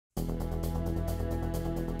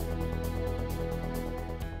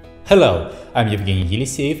Hello, I'm Yevgeni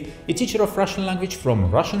Yeliseyev, a teacher of Russian language from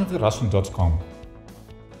russianwithrussian.com.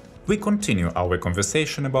 We continue our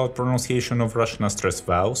conversation about pronunciation of Russian unstressed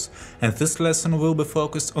vowels, and this lesson will be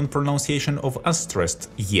focused on pronunciation of unstressed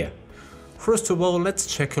ye. First of all, let's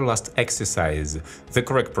check your last exercise. The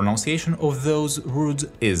correct pronunciation of those words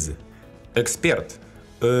is эксперт,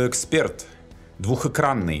 эксперт,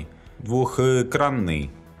 двухэкранный,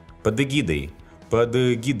 двухэкранный, под эгидой, под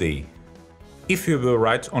эгидой. If you were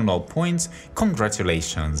right on all points,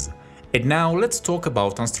 congratulations! And now let's talk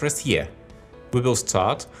about unstressed ye. We will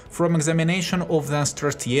start from examination of the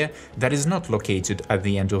unstressed ye that is not located at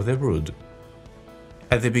the end of the word.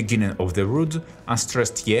 At the beginning of the word,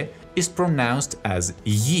 unstressed ye is pronounced as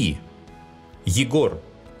yi. Yegor,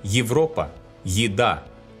 Европа, еда,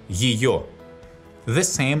 ее. The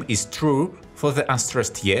same is true for the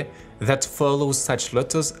unstressed ye that follows such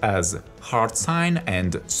letters as hard sign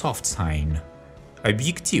and soft sign.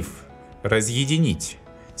 Объектив, разъединить,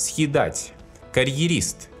 съедать,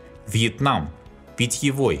 карьерист, Вьетнам,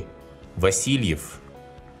 питьевой, Васильев.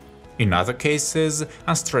 In other cases,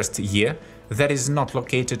 unstressed ye that is not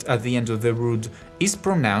located at the end of the word is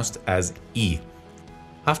pronounced as и.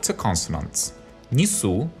 After consonants,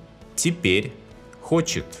 несу, теперь,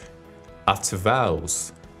 хочет. After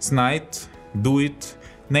vowels, знает, дует,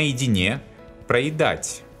 наедине,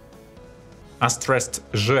 проедать. Unstressed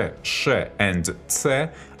ж, ш and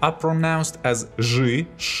ц are pronounced as жи,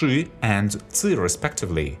 ши and ц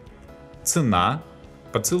respectively. Цена,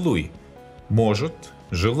 поцелуй, может,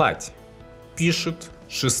 желать, пишет,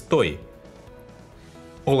 шестой.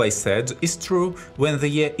 All I said is true when the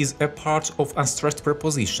ye is a part of unstressed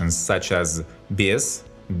prepositions such as без,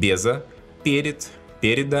 беза, перед,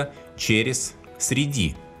 переда, через,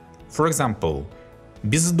 среди. For example,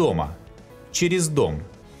 без дома, через дом,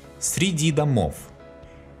 среди домов.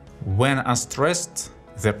 When unstressed,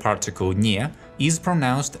 the particle не is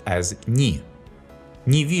pronounced as ни.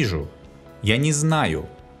 Не вижу, я не знаю.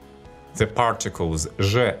 The particles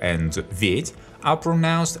ж and ведь are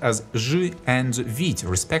pronounced as ж and ведь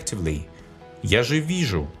respectively. Я же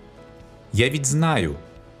вижу, я ведь знаю.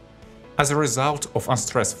 As a result of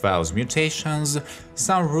unstressed vowels mutations,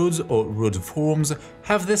 some words or word forms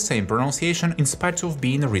have the same pronunciation in spite of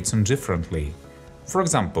being written differently. For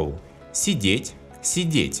example, сидеть,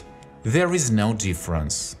 сидеть. There is no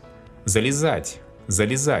difference. Залезать,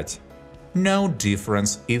 залезать. No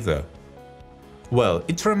difference either. Well,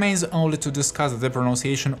 it remains only to discuss the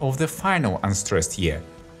pronunciation of the final unstressed ye.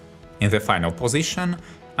 In the final position,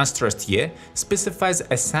 unstressed ye specifies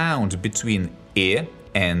a sound between e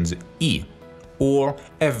and i, or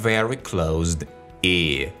a very closed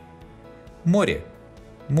e. Море,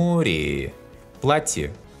 море.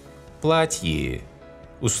 Платье, платье.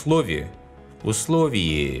 Условие,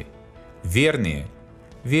 условие. Верные,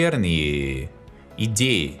 верные.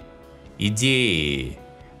 Идеи, идеи.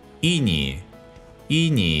 Инии,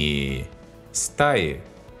 инии. Стаи,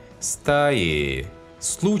 стаи.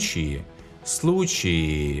 Случаи,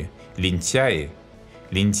 случаи. Лентяи,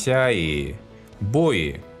 лентяи.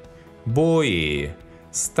 Бои, бои.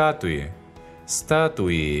 Статуи,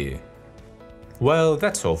 статуи. Well,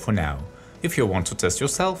 that's all for now. If you want to test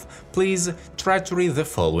yourself, please try to read the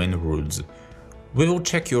following rules. We will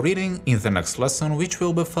check your reading in the next lesson, which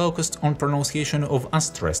will be focused on pronunciation of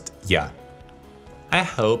unstressed ya. I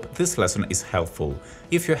hope this lesson is helpful.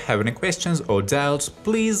 If you have any questions or doubts,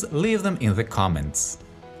 please leave them in the comments.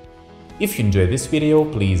 If you enjoyed this video,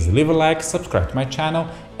 please leave a like, subscribe to my channel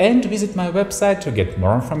and visit my website to get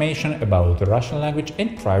more information about the Russian language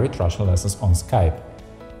and private Russian lessons on Skype.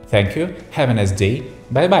 Thank you, have a nice day,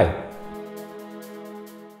 bye-bye!